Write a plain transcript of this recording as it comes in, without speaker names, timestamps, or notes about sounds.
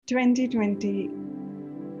2020,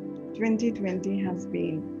 2020 has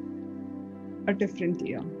been a different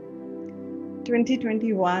year.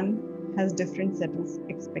 2021 has different set of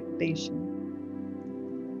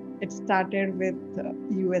expectation. It started with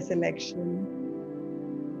US election,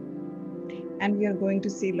 and we are going to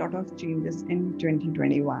see a lot of changes in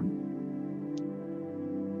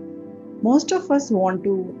 2021. Most of us want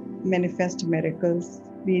to manifest miracles.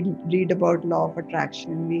 We read about law of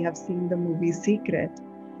attraction. We have seen the movie Secret,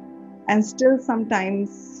 and still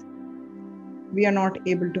sometimes we are not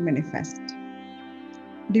able to manifest.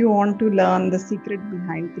 Do you want to learn the secret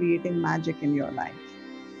behind creating magic in your life?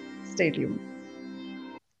 Stay tuned.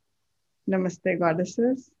 Namaste,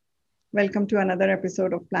 goddesses. Welcome to another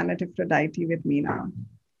episode of Planet Aphrodite with Meena.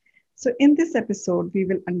 So, in this episode, we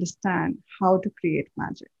will understand how to create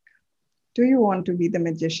magic. Do you want to be the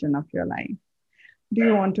magician of your life? Do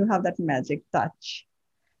you want to have that magic touch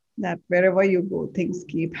that wherever you go, things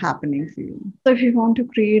keep happening for you? So, if you want to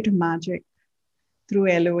create magic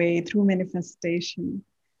through LOA, through manifestation,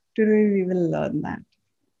 today we will learn that.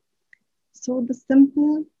 So, the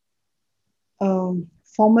simple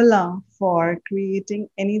formula for creating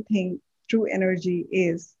anything through energy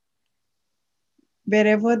is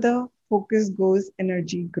wherever the focus goes,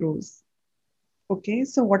 energy grows. Okay,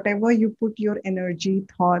 so whatever you put your energy,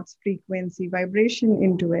 thoughts, frequency, vibration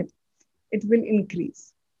into it, it will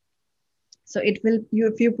increase. So it will,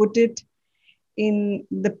 if you put it in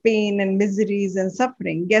the pain and miseries and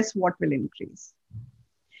suffering, guess what will increase?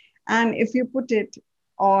 And if you put it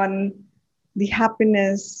on the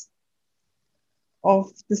happiness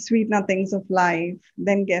of the sweet nothings of life,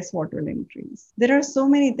 then guess what will increase? There are so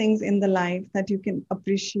many things in the life that you can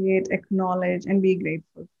appreciate, acknowledge, and be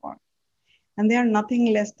grateful for. And they are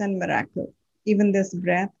nothing less than miracle. Even this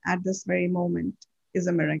breath at this very moment is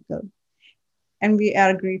a miracle. And we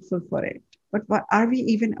are grateful for it. But what, are we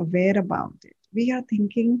even aware about it? We are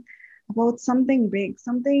thinking about something big,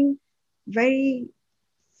 something very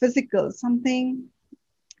physical, something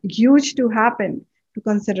huge to happen to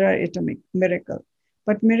consider it a miracle.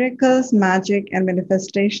 But miracles, magic, and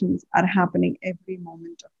manifestations are happening every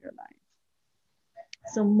moment of your life.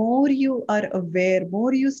 So, more you are aware,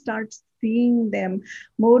 more you start seeing them,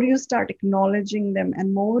 more you start acknowledging them,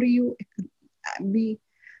 and be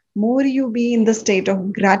more you be in the state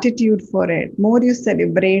of gratitude for it, more you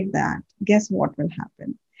celebrate that, guess what will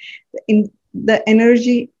happen? The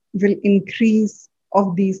energy will increase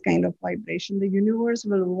of these kind of vibration. The universe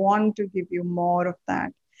will want to give you more of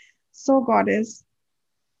that. So, goddess,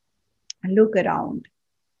 look around,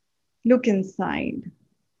 look inside,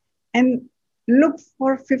 and look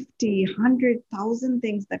for 50, 100,000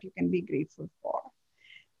 things that you can be grateful for.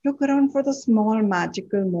 Look around for the small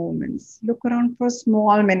magical moments. Look around for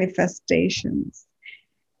small manifestations.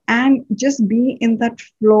 And just be in that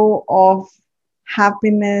flow of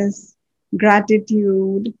happiness,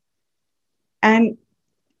 gratitude, and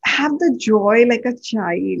have the joy like a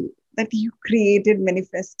child that you created,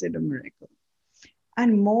 manifested a miracle.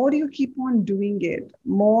 And more you keep on doing it,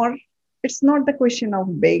 more it's not the question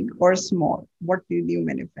of big or small. What did you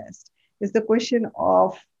manifest? It's the question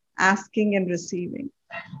of asking and receiving.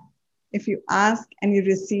 If you ask and you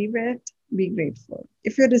receive it, be grateful.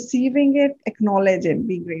 If you're receiving it, acknowledge it,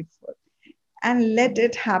 be grateful. And let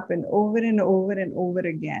it happen over and over and over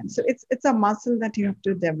again. So it's a muscle that you have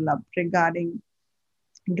to develop regarding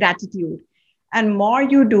gratitude. And more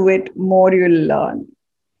you do it, more you'll learn.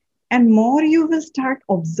 And more you will start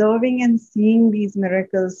observing and seeing these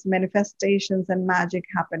miracles, manifestations, and magic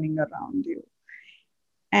happening around you.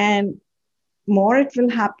 And more it will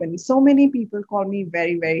happen. So many people call me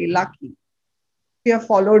very, very lucky. If you have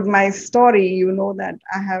followed my story, you know that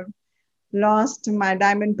I have lost my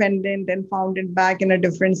diamond pendant and found it back in a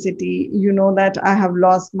different city. You know that I have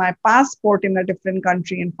lost my passport in a different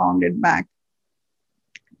country and found it back.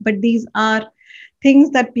 But these are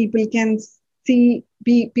things that people can see,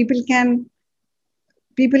 people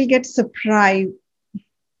get surprised,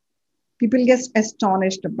 people get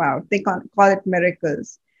astonished about. They call it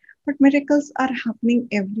miracles. But miracles are happening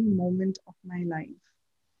every moment of my life.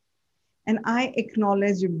 And I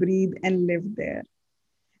acknowledge, breathe, and live there.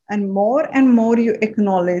 And more you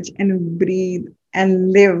acknowledge and breathe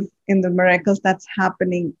and live in the miracles that's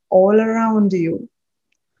happening all around you,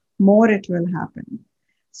 more it will happen.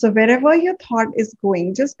 So wherever your thought is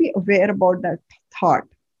going, just be aware about that thought.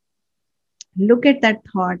 Look at that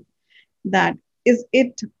thought, that is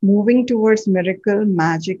it moving towards miracle,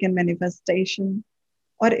 magic, and manifestation?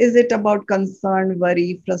 Or is it about concern,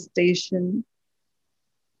 worry, frustration?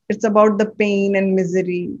 It's about the pain and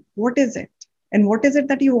misery. What is it? And what is it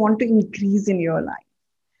that you want to increase in your life?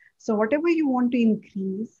 So whatever you want to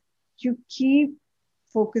increase, you keep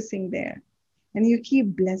focusing there and you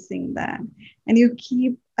keep blessing that and you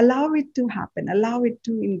keep allow it to happen, allow it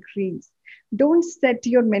to increase. Don't set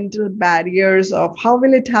your mental barriers of how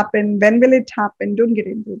will it happen, when will it happen. Don't get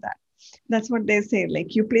into that. That's what they say.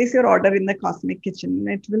 Like you place your order in the cosmic kitchen and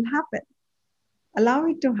it will happen. Allow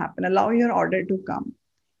it to happen. Allow your order to come.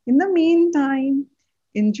 In the meantime,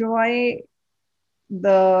 enjoy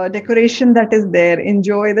the decoration that is there,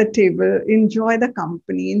 enjoy the table, enjoy the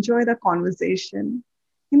company, enjoy the conversation.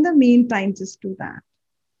 In the meantime, just do that.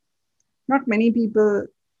 Not many people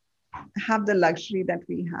have the luxury that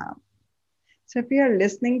we have. So if you are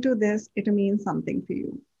listening to this, it means something for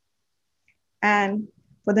you. And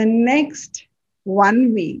for the next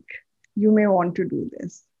 1 week, you may want to do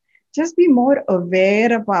this. Just be more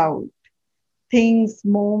aware about things,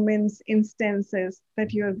 moments, instances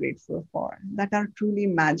that you are grateful for, that are truly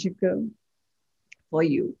magical for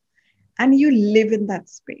you. And you live in that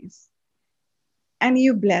space and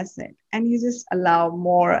you bless it and you just allow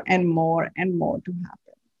more and more and more to happen.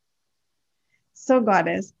 So,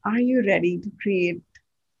 Goddess, are you ready to create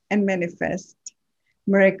and manifest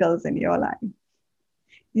miracles in your life?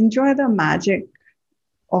 Enjoy the magic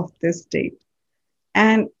of this state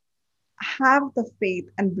and have the faith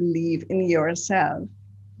and believe in yourself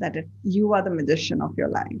that you are the magician of your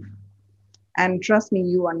life. And trust me,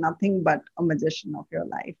 you are nothing but a magician of your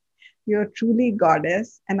life. You're truly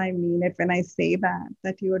goddess. And I mean it when I say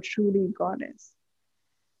that you are truly goddess.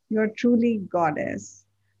 You're truly goddess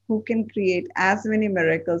who can create as many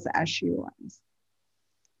miracles as she wants.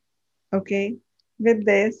 Okay. With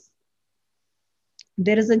this,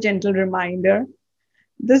 there is a gentle reminder.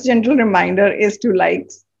 This gentle reminder is to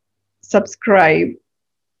like, subscribe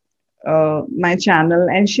my channel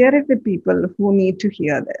and share it with people who need to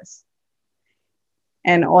hear this.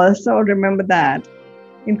 And also remember that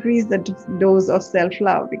increase the dose of self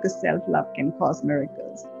love because self love can cause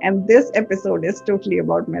miracles. And this episode is totally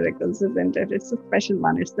about miracles, isn't it? It's a special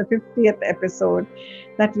one. It's the 50th episode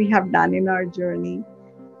that we have done in our journey.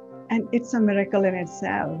 And it's a miracle in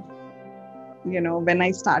itself. You know, when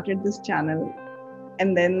I started this channel,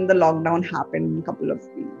 and then the lockdown happened in a couple of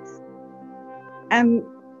weeks. And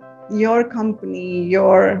your company,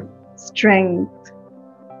 your strength,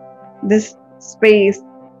 this space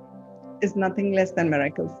is nothing less than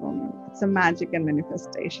miracle for me. It's a magic and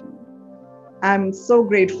manifestation. I'm so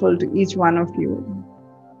grateful to each one of you.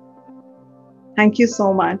 Thank you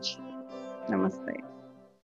so much. Namaste.